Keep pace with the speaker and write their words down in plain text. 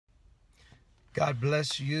God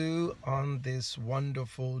bless you on this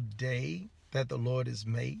wonderful day that the Lord has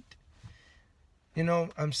made. You know,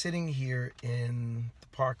 I'm sitting here in the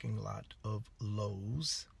parking lot of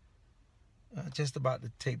Lowe's, just about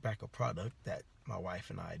to take back a product that my wife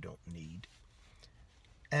and I don't need.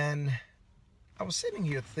 And I was sitting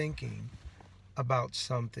here thinking about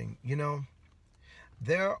something. You know,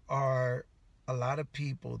 there are a lot of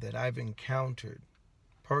people that I've encountered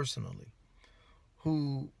personally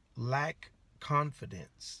who lack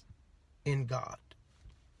confidence in God.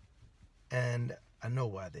 And I know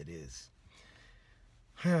why that is.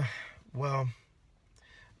 Well,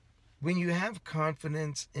 when you have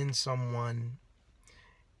confidence in someone,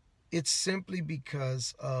 it's simply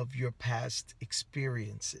because of your past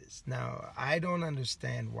experiences. Now, I don't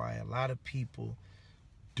understand why a lot of people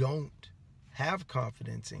don't have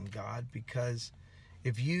confidence in God, because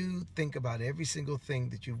if you think about every single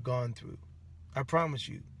thing that you've gone through, I promise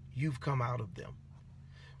you, you've come out of them.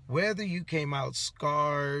 Whether you came out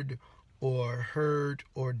scarred or hurt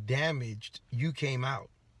or damaged, you came out.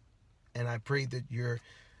 And I pray that you're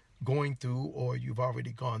going through, or you've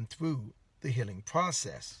already gone through, the healing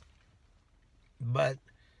process. But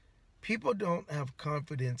people don't have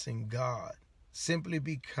confidence in God simply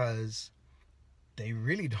because they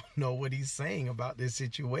really don't know what He's saying about this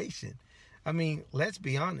situation. I mean, let's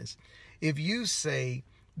be honest. If you say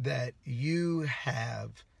that you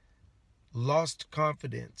have lost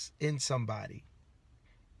confidence in somebody,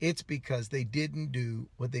 it's because they didn't do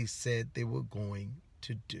what they said they were going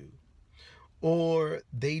to do. Or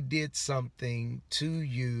they did something to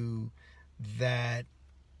you that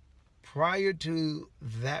prior to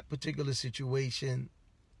that particular situation,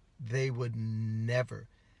 they would never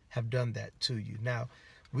have done that to you. Now,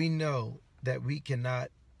 we know that we cannot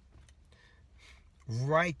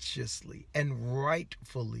righteously and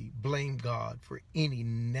rightfully blame God for any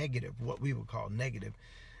negative, what we would call negative,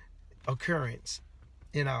 occurrence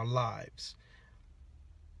in our lives.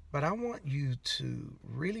 But I want you to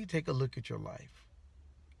really take a look at your life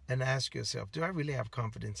and ask yourself, do I really have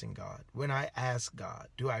confidence in God? When I ask God,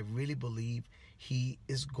 do I really believe He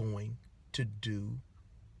is going to do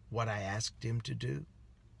what I asked Him to do?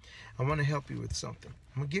 I want to help you with something.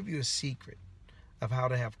 I'm going to give you a secret of how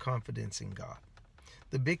to have confidence in God.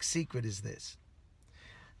 The big secret is this.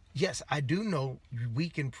 Yes, I do know we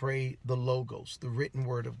can pray the logos, the written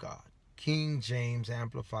word of God. King James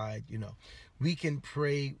Amplified, we can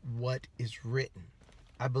pray what is written.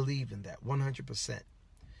 I believe in that 100%.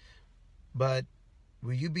 But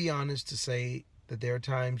will you be honest to say that there are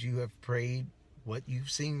times you have prayed what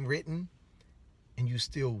you've seen written and you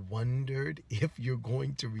still wondered if you're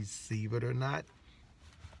going to receive it or not?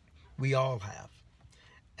 We all have.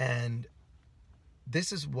 And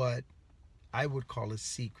this is what I would call a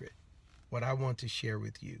secret, what I want to share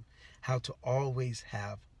with you, how to always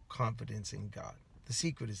have confidence in God. The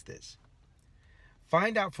secret is this.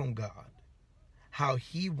 Find out from God how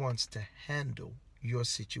He wants to handle your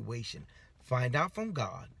situation. Find out from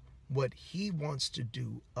God what He wants to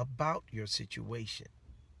do about your situation.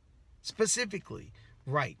 Specifically,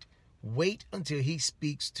 wait until He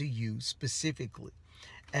speaks to you specifically.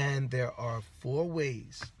 And there are 4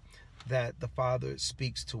 ways that the Father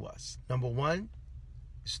speaks to us. Number 1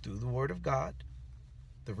 is through the Word of God,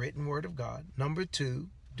 the written Word of God. Number 2,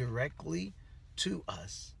 directly to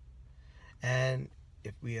us. And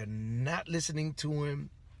if we are not listening to Him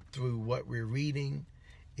through what we're reading,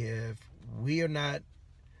 if we are not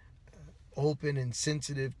open and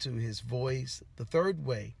sensitive to His voice, the 3rd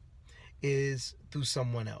way is through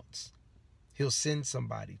someone else. He'll send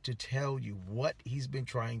somebody to tell you what He's been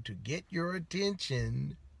trying to get your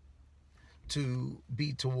attention to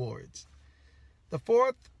be towards. The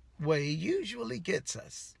 4th way usually gets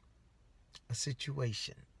us a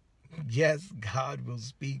situation. Yes, God will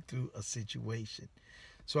speak through a situation.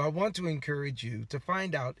 So I want to encourage you to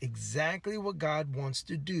find out exactly what God wants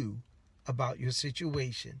to do about your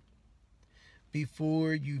situation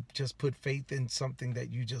before you just put faith in something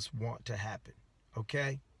that you just want to happen.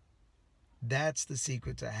 Okay? That's the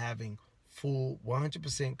secret to having full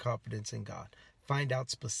 100% confidence in God. Find out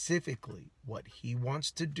specifically what He wants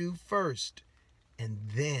to do first, and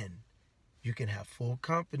then you can have full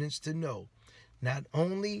confidence to know not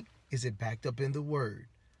only is it backed up in the Word,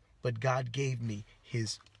 but God gave me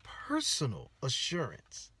His personal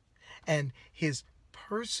assurance and His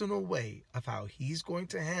personal way of how He's going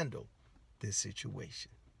to handle this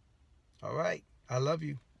situation. All right. I love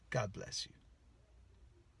you. God bless you.